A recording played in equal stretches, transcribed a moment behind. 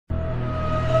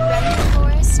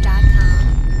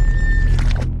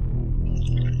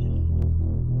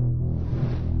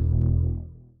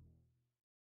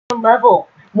one level,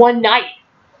 one night.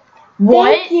 What?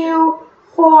 Thank you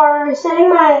for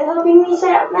helping me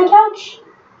set up my couch.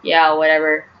 Yeah,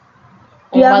 whatever.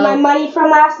 Do you have my money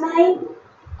from last night?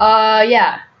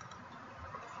 Yeah.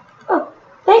 Oh,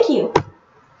 thank you.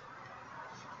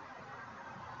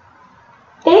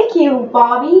 Thank you,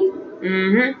 Bobby.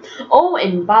 Oh,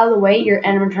 and by the way, your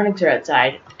animatronics are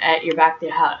outside at your back to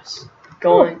the house.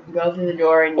 Go through the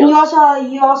door and you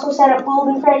also set up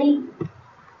Golden Freddy?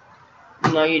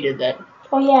 No, you did that.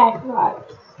 Oh yeah, I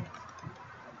forgot.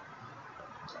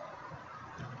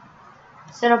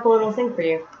 Set up a little thing for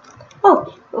you.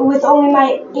 Oh, with only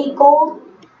my 8 gold?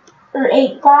 Or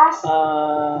 8 glass?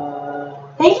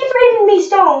 Thank you for giving me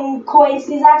stone coins,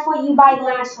 because that's what you buy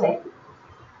glass with.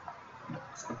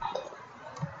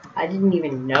 I didn't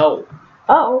even know.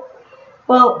 Oh.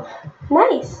 Well,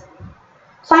 nice.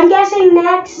 So I'm guessing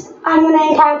next I'm going to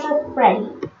encounter Freddy.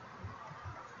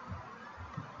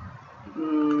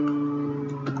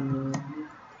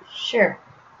 Sure.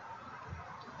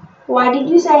 Why did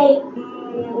you say,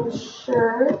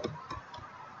 sure?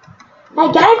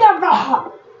 I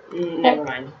got Never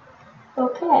mind.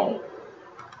 Okay.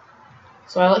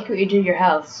 So I like what you did your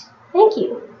house. Thank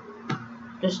you.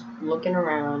 Just looking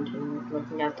around and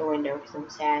looking out the window because I'm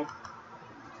sad.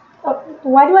 Oh,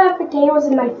 why do I have potatoes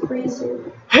in my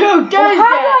freezer? Who does that?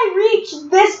 How did I reach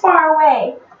this far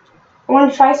away? I want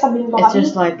to try something, Bobby. It's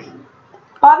just like...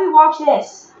 Bobby, watch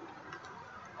this.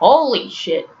 Holy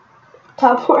shit.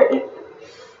 Teleport.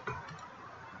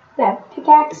 That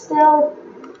pickaxe still.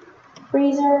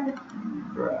 Freezer.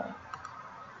 Bruh.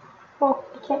 Oh,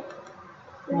 okay.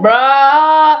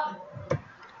 Bruh!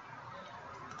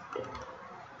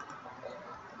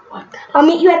 What kind I'll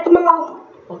meet you at the mall.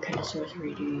 What kind of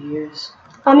sorcery do you use?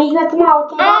 I'll meet you at the mall,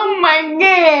 okay, Bobby? Oh my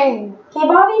god! Okay,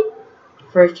 Bobby?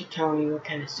 First you tell me what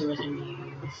kind of sorcery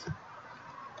you use.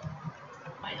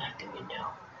 I like the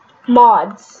window.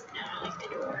 Mods. Now I like the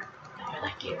door. Now I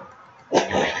like you. Now I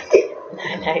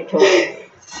like the window.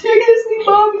 Seriously,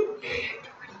 Bobby?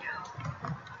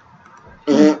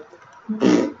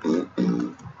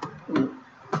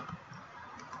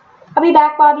 I'll be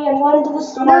back, Bobby. I'm going to the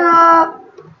store. No.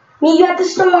 Meet you at the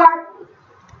store.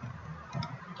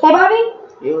 Okay, Bobby?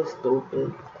 You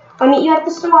stupid. I'll meet you at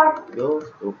the store. You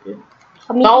stupid.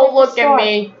 Don't look at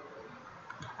me.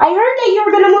 I heard that you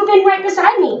were going to move in right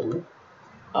beside me.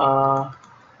 I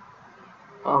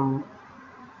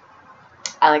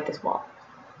like this wall.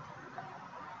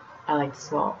 I like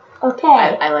this wall. Okay.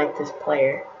 I like this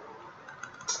player.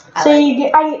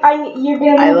 You're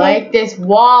gonna move I like this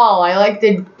wall. I like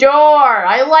the door.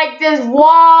 I like this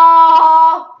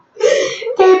wall.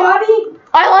 Okay, Bobby.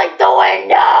 I like the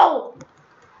window.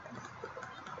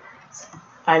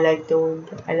 I like the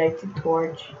window. I like the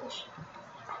torch.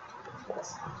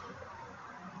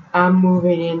 I'm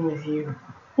moving in with you.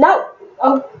 No.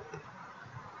 Oh.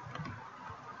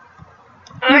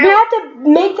 You're gonna have to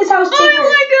make this house bigger. I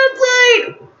like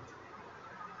outside.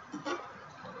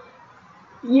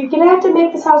 You're gonna have to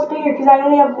make this house bigger because I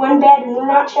only have one bed and we're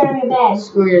not sharing a bed.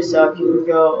 Screw yourself. You can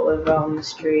go live out on the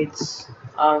streets.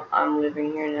 I'm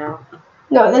living here now.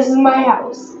 No, this is my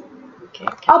house. Okay.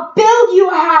 I'll build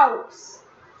you a house.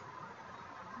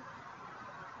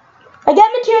 I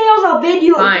get materials. I'll build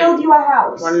you a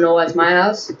house. Wanna know what's my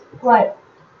house? What?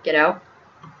 Get out.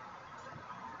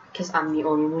 Cause I'm the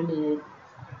only one in it.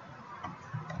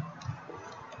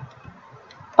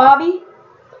 Bobby,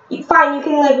 fine, you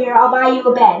can live here. I'll buy you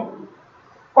a bed.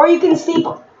 Or you can sleep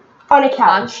on a couch.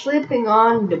 I'm sleeping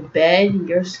on the bed,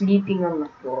 you're sleeping on the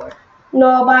floor. No,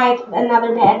 I'll buy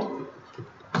another bed.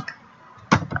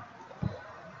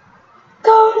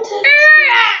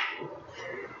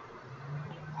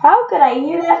 How could I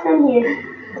hear that from here?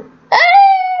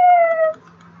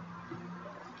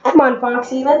 Come on,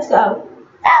 Foxy, let's go.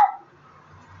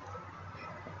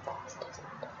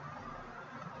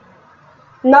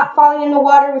 I'm not falling in the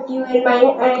water with you in my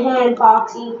hand,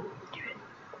 Foxy.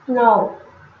 No.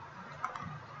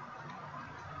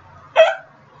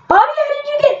 Bobby, how did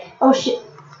you get... Oh, shit.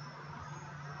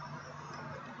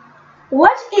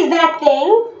 What is that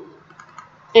thing?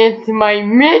 It's my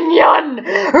minion!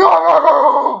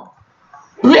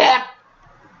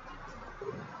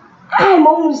 I'm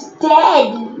almost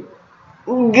dead.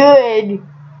 Good.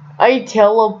 I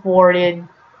teleported.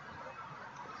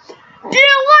 Do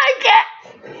you like it?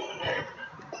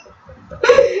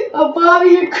 Oh,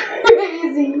 Bobby, you're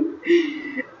crazy.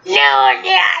 No,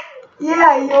 Dad.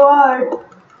 Yeah, you are.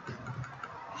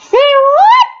 Say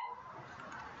what?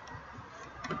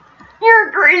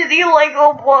 You're crazy like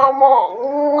Obama.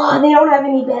 Oh, they don't have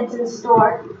any beds in the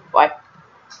store. What?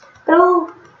 But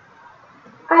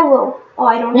I will. Oh,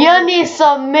 I don't. You need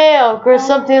some milk or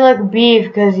something like beef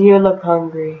because you look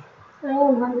hungry. I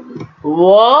am hungry.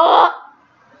 What?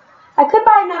 I could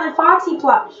buy another Foxy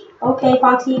plush. Okay,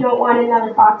 Foxy, you don't want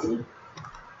another Foxy.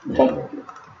 Okay.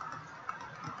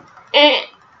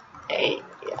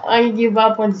 I give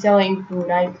up on selling food.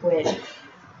 I quit.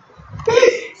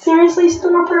 Seriously,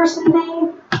 store person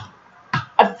name?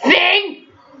 A thing?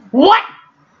 What?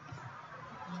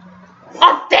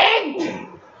 A thing?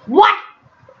 What?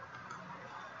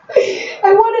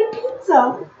 I wanted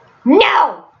pizza.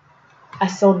 No! I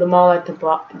sold them all at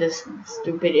this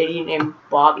stupid idiot named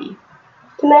Bobby.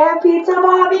 Can I have pizza,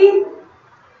 Bobby?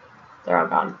 They're all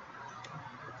gone.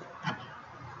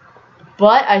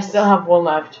 But I still have one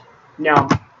left. No.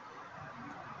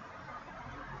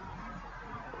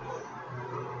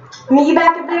 Meet you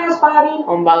back at the house, Bobby.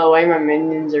 Oh, by the way, my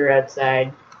minions are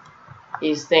outside.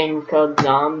 These things called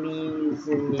zombies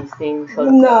and these things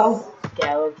called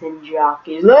skeleton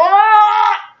jockeys.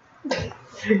 Ah!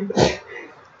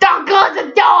 Don't close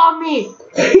the door on me!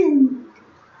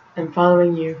 I'm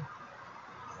following you.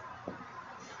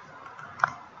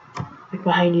 Look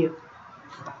behind you.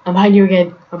 I'm behind you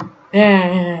again.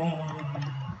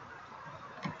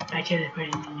 I just put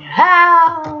it in your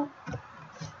house.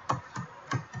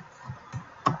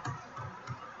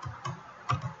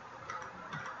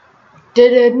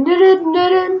 Dun dun dun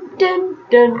dun dun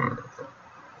dun.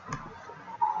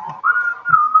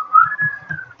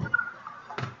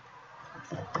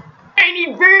 I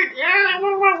need food.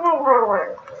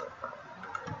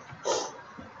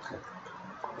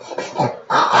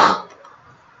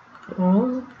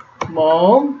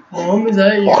 Mom, is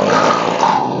that you?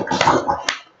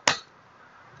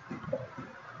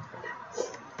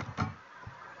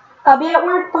 I'll be at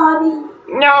work, Bobby.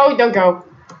 No, don't go.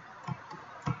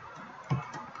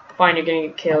 Fine, you're gonna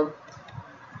get killed.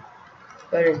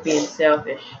 Butter's being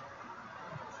selfish.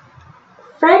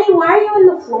 Freddy, why are you on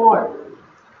the floor?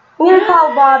 I'm gonna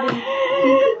call Bobby.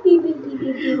 What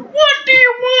do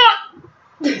you want?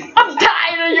 I'm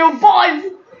tired of you boys.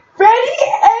 Freddy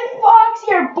and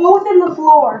Foxy are both in the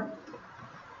floor.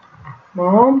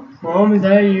 Mom, is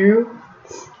that you?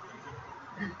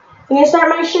 I'm gonna start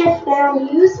my shift now.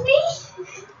 Use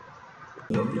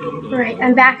me? Alright,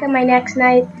 I'm back on my next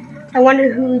night. I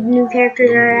wonder who new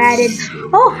characters are added.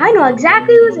 Oh, I know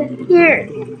exactly who's here.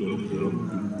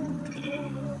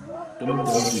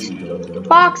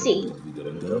 Foxy.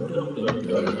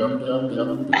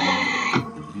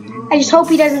 I just hope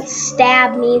he doesn't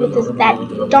stab me with that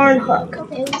darn hook of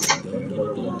his.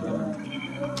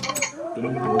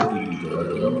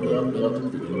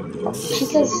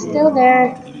 Chica's still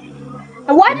there.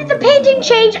 And why did the painting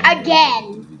change again?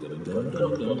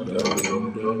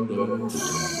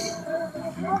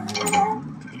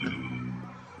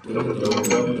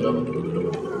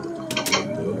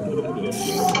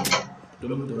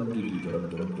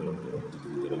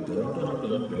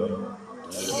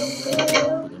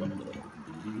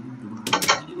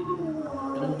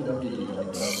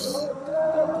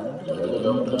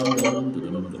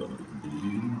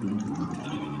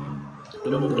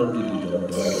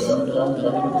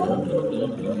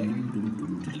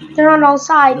 They're on all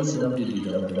sides.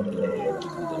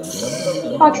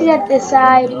 Foxy's at this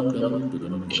side.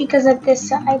 Chica's at this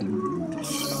side.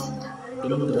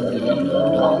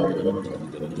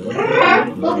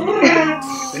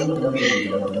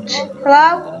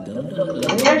 Hello?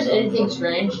 If there's anything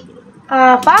strange.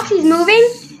 Foxy's moving.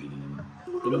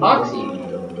 Foxy.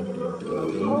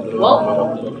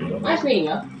 Well, nice meeting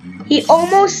you. He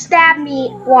almost stabbed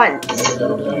me once.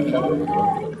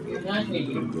 Nice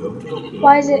meeting you.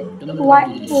 Why is it? Why?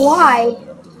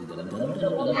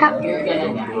 How? You're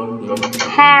gonna die.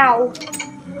 How?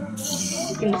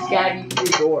 You can stab you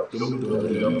through doors.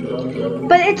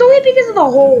 But it's only because of the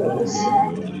holes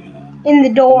in the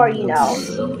door, you know.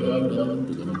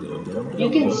 You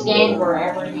can stand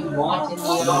wherever you want in the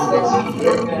office.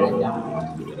 You're gonna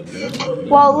die.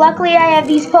 Well, luckily I have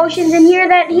these potions in here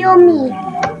that heal me.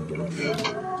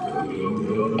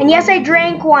 And yes, I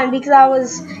drank one because I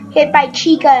was hit by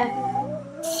Chica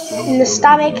in the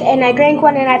stomach, and I drank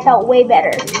one and I felt way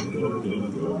better.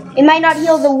 It might not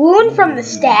heal the wound from the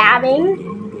stabbing,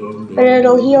 but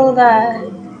it'll heal the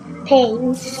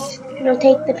pain. It'll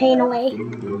take the pain away.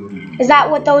 Is that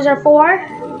what those are for?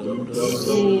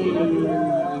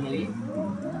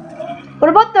 What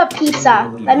about the pizza?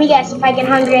 Let me guess, if I get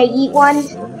hungry, I eat one.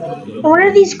 And what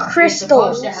are these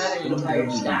crystals? You're supposed to have an entire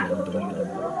stack.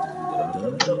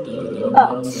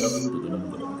 Oh.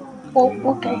 Oh,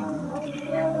 okay.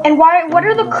 And what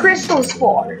are the crystals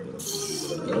for?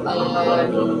 Don't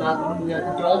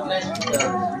mess with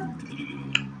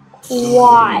those.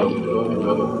 Why?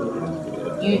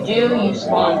 You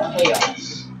spawn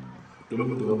chaos.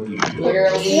 Literally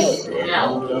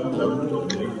hell.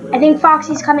 I think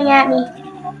Foxy's coming at me.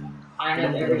 I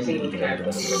have every single time.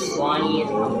 Bonnie is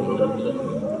coming.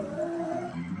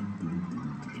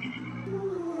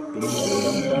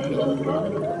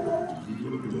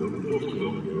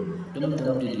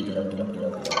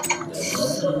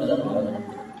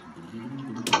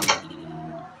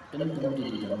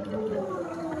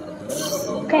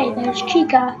 Okay, there's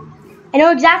Chica. I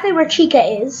know exactly where Chica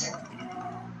is.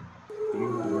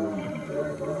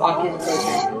 Fuck his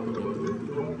person.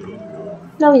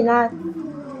 No, he's not.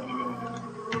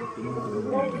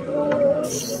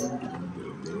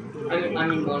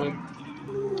 I'm in Bonnie.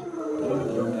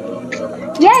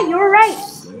 Yeah, you were right.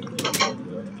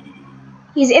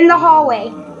 He's in the hallway.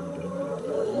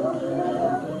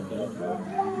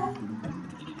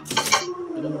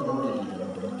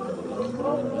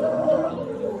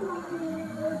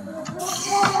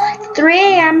 It's 3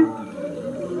 a.m.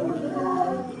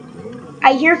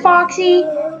 I hear Foxy,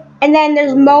 and then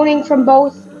there's moaning from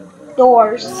both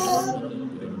doors.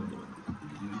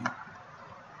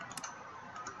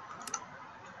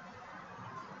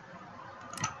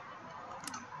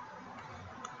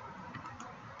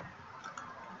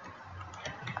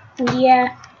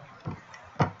 Yeah.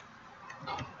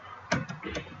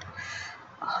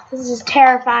 Oh, this is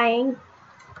terrifying.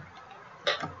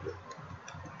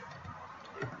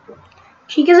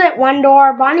 Chica's at one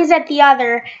door, Bonnie's at the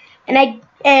other,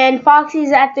 and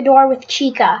Foxy's at the door with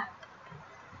Chica.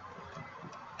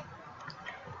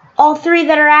 All three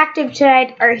that are active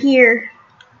tonight are here.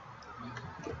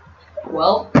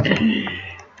 Well,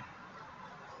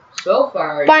 so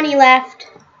far. Bonnie left.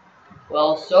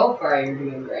 Well, so far you're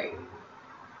doing great.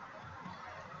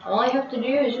 All I have to do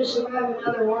is just survive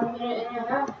another 1 minute and a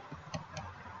half.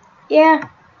 Yeah.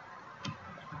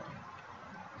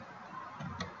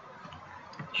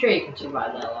 Sure, you can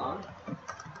survive that long.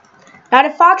 Not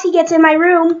if Foxy gets in my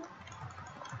room.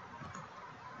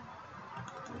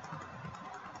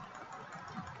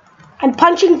 I'm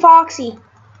punching Foxy.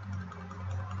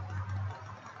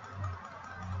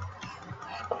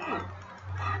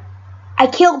 I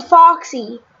killed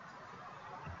Foxy.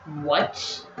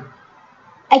 What?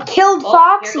 I killed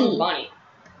Foxy. Here comes Bonnie.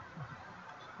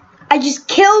 I just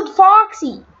killed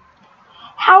Foxy.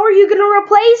 How are you going to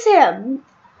replace him?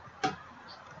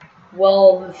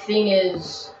 Well, the thing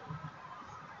is,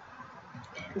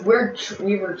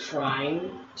 we were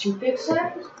trying to fix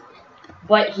that,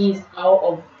 but he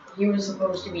was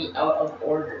supposed to be out of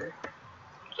order.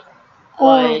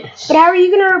 But how are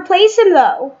you going to replace him,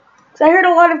 though? Because I heard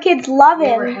a lot of kids love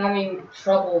him. We were having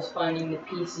troubles finding the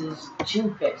pieces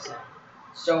to fix him.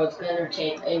 So it's going to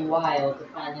take a while to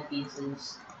find the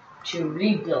pieces to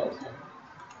rebuild him.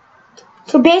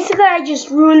 So basically, I just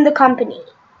ruined the company.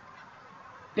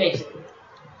 Basically.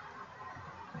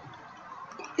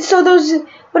 So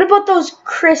what about those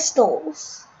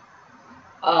crystals?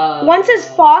 One says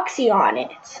Foxy on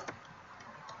it.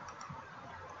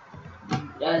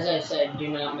 As I said, do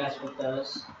not mess with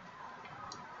those.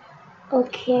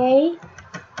 Okay.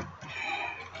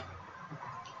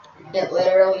 It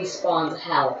literally spawns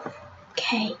health.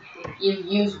 Okay. If you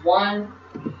use one,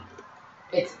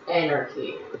 it's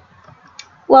anarchy.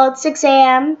 Well, it's 6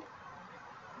 a.m.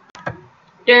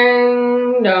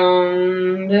 Ding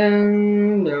dong,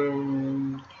 ding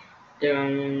dong,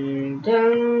 ding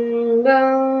dong,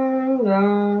 dong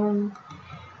dong.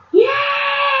 Yeah!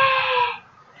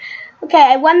 Okay,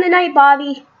 I won the night,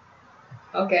 Bobby.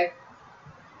 Okay.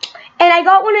 And I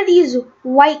got one of these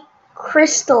white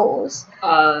crystals.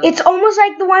 It's almost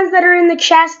like the ones that are in the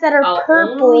chest that are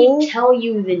purple. I'll only tell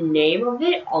you the name of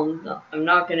it. I'm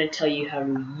not going to tell you how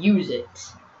to use it.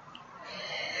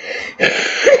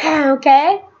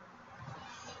 Okay.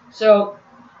 So,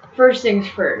 first things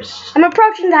first. I'm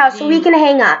approaching the house so we can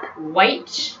hang up.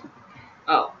 White.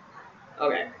 Oh.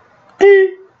 Okay.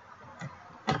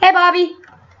 Hey, Bobby.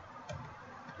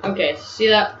 Okay, see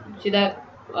that? See the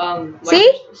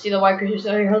white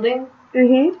crystal you're holding?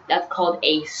 Mm-hmm. That's called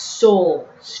a soul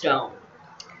stone.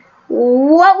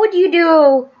 What would you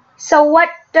do? So what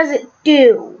does it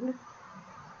do?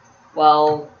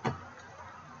 Well,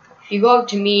 if you go up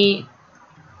to me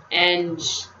and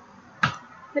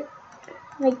like,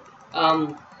 what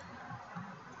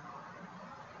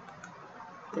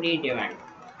are you doing?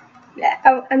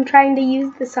 I'm trying to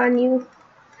use this on you.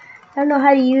 I don't know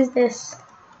how to use this.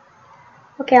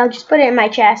 Okay, I'll just put it in my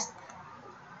chest.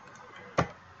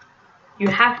 You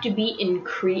have to be in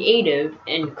creative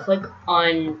and click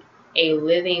on a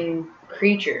living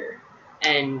creature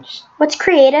and... What's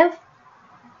creative?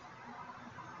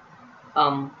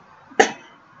 No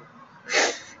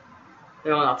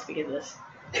one else to get this.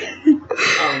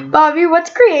 Bobby, what's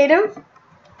creative?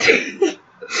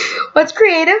 What's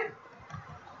creative?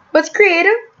 What's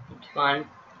creative? It's fun.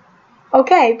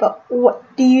 Okay, but what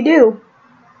do you do?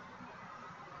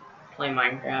 Play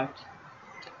Minecraft.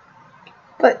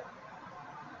 But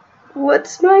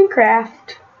what's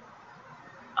Minecraft?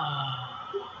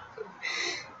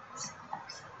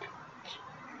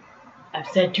 I've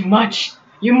said too much.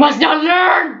 You must not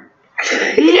learn.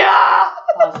 Yeah.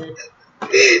 Pause it.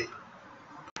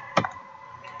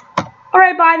 All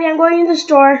right, Bobby, I'm going to the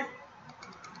store.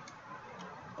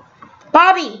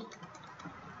 Bobby.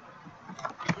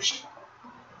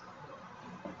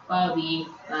 Bobby,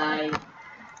 bye.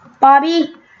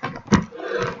 Bobby.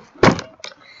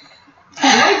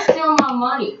 Why steal my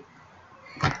money?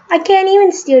 I can't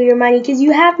even steal your money because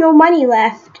you have no money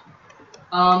left.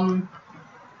 I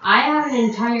have an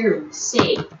entire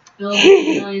safe filled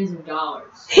with millions of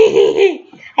dollars.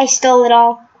 I stole it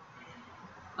all.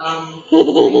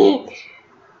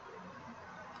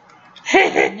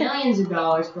 Millions of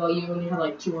dollars, but you only have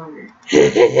like 200.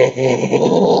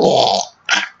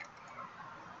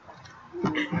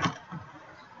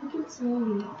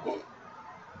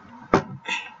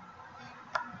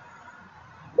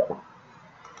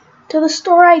 To the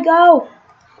store I go.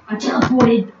 I'm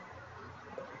teleported.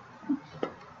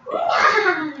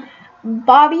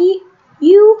 Bobby,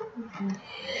 you?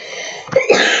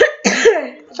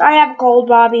 Sorry, I have a cold,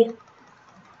 Bobby.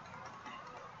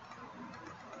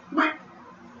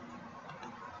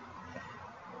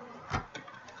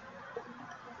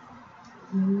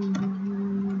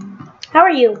 How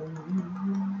are you?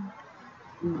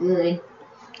 Good.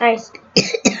 Nice.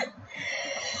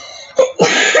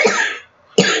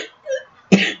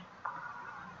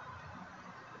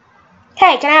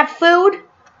 Hey, can I have food?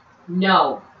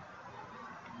 No.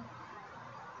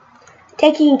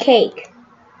 Taking cake.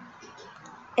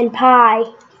 And pie.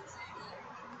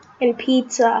 And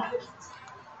pizza.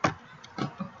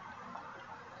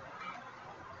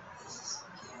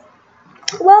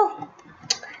 Well,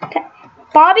 okay.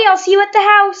 Bobby, I'll see you at the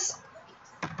house.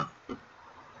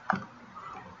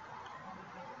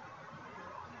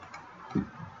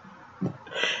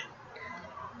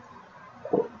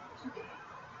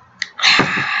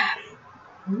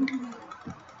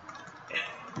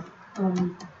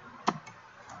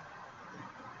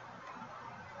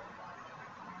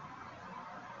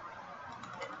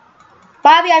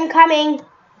 Bobby, I'm coming.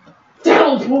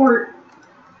 Teleport.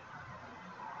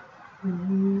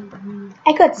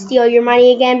 I could steal your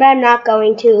money again, but I'm not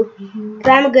going to. Because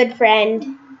I'm a good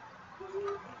friend.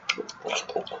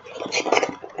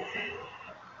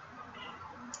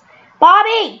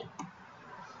 Bobby!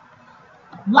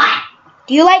 What?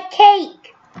 Do you like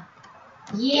cake?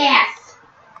 Yes.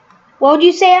 What would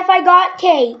you say if I got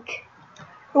cake?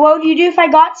 Or what would you do if I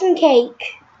got some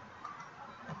cake?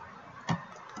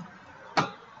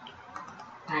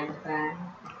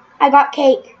 I got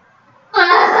cake.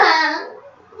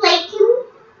 Like you?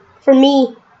 For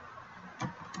me.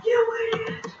 You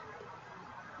idiot.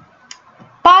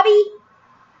 Bobby!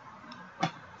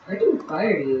 I can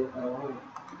fire you if I want.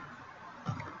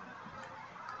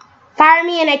 Fire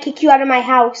me and I kick you out of my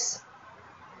house.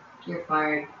 You're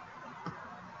fired.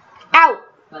 Out!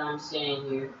 But I'm staying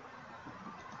here.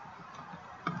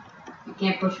 You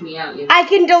can't push me out, you know. I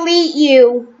can delete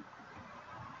you.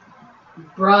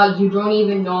 Bruh, you don't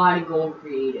even know how to go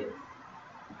creative.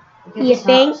 You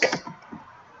think?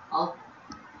 I'll...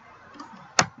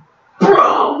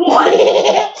 Bro, what?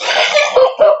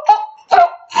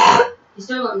 You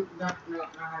still don't know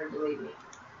how to delete me.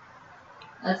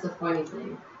 That's the funny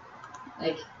thing.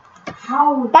 Like,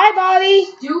 how Bye, Bobby.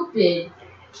 stupid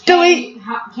Delete.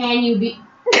 can you be?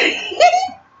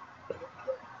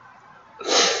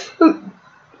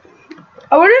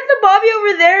 I wonder if the Bobby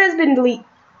over there has been deleted.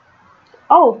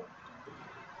 Oh.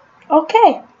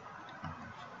 Okay.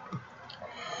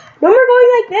 No more going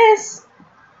like this.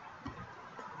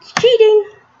 It's cheating.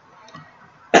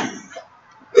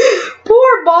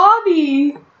 Poor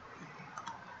Bobby.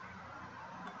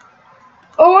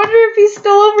 I wonder if he's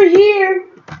still over here.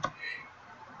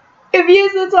 If he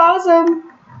is, that's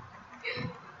awesome.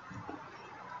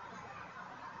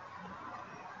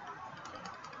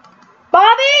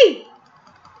 Bobby!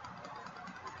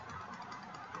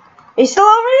 Are you still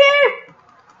over here?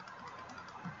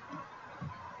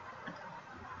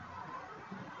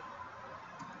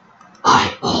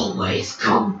 I always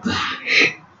come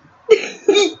back.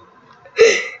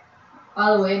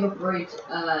 By the way, before he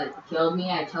killed me,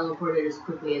 I teleported as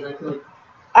quickly as I could.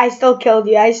 I still killed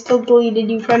you. I still deleted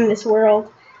you from this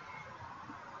world.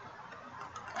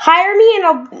 Hire me and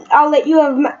I'll let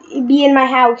you be in my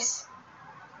house.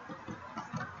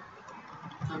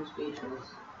 I'm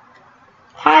speechless.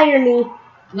 Hire me.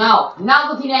 No, I'm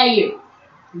not looking at you.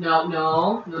 No,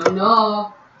 no, no,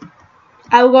 no.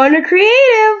 I will go into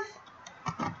creative.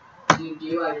 You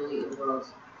do, I delete the world.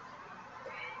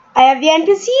 I have the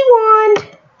NPC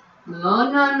wand.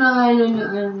 No, no, no,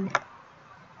 no, no.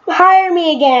 Hire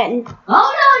me again.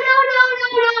 Oh, no, no,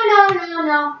 no, no, no, no,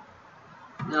 no.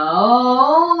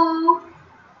 No.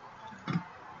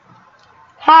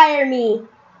 Hire me.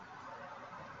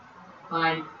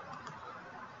 Fine.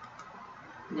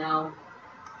 No.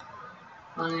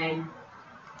 Fine.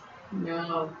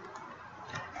 No.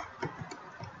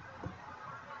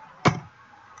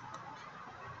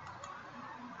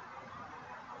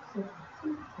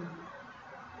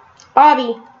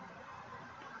 Bobby.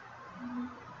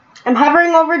 I'm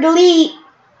hovering over delete.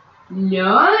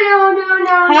 No, no, no,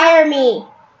 no. Hire me.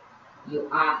 You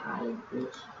are hired,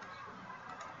 bitch.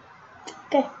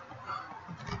 Okay.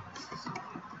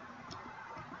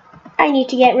 I need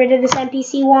to get rid of this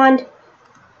NPC wand.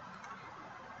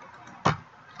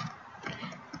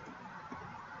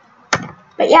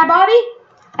 But yeah, Bobby,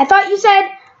 I thought you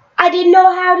said I didn't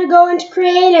know how to go into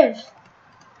creative.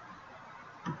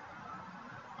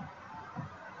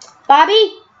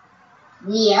 Bobby?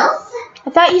 Yes? I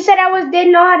thought you said I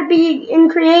didn't know how to be in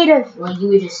creative. Well, you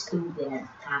were just stupid at the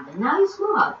time, but now you're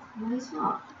smart. Now you're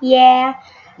smart. Yeah.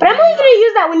 But I'm only going to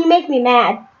use that when you make me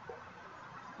mad.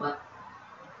 What?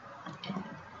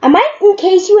 I might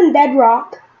encase you in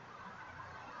bedrock.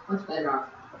 What's bedrock?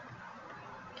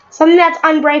 Something that's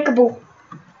unbreakable.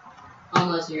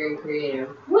 Unless you're in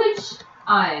creative. Which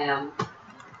I am.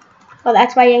 Well,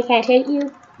 that's why I can't hit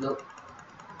you. Nope.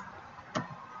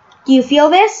 Do you feel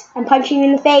this? I'm punching you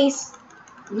in the face.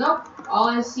 Nope. All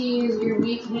I see is your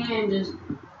weak hand just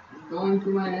going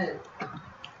through my head.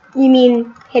 You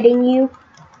mean hitting you?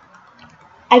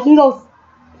 I can go...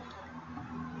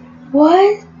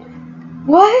 What?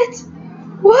 What?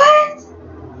 What?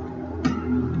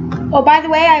 Oh, by the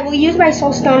way, I will use my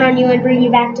soul stone on you and bring you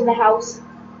back to the house.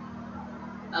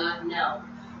 No.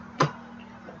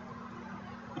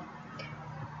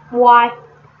 Why?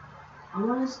 I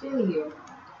want to stay here.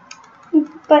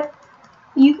 But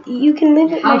you can live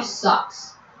Your at my... house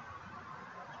sucks.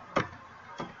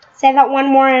 Say that one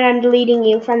more and I'm deleting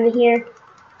you from the here.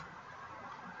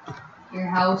 Your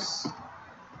house...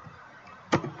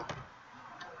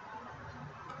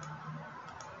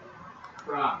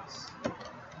 rocks.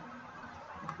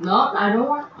 No, I don't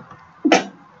want...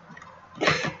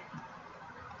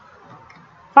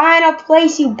 Fine, I'll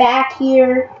place you back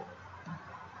here.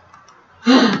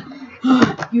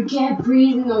 You can't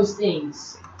breathe in those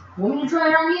things. Want me to try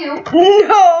it on you?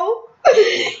 No!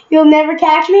 You'll never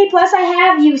catch me, plus I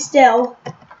have you still.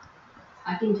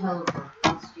 I can teleport.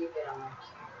 I'm stupid. I'm not.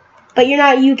 But you're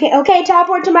not, you can, okay,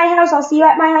 teleport to my house. I'll see you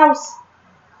at my house.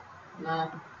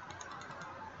 No.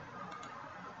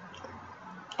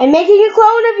 I'm making a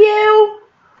clone of you.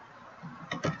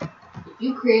 If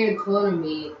you create a clone of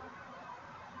me,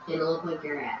 it'll look like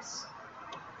your ass.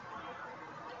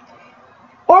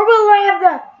 Or will I have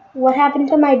the, what happened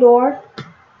to my door?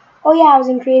 Oh yeah, I was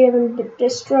in creative and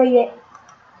destroyed it.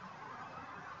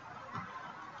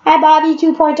 Hi Bobby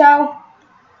 2.0. Wow,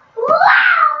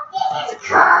 this is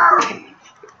cool.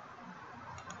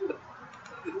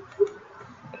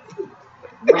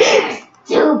 Where's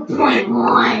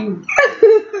 2.1?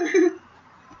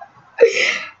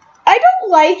 I don't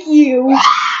like you.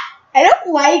 I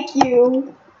don't like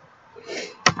you.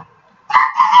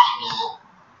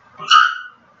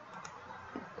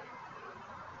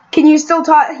 Can you still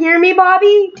hear me,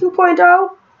 Bobby 2.0?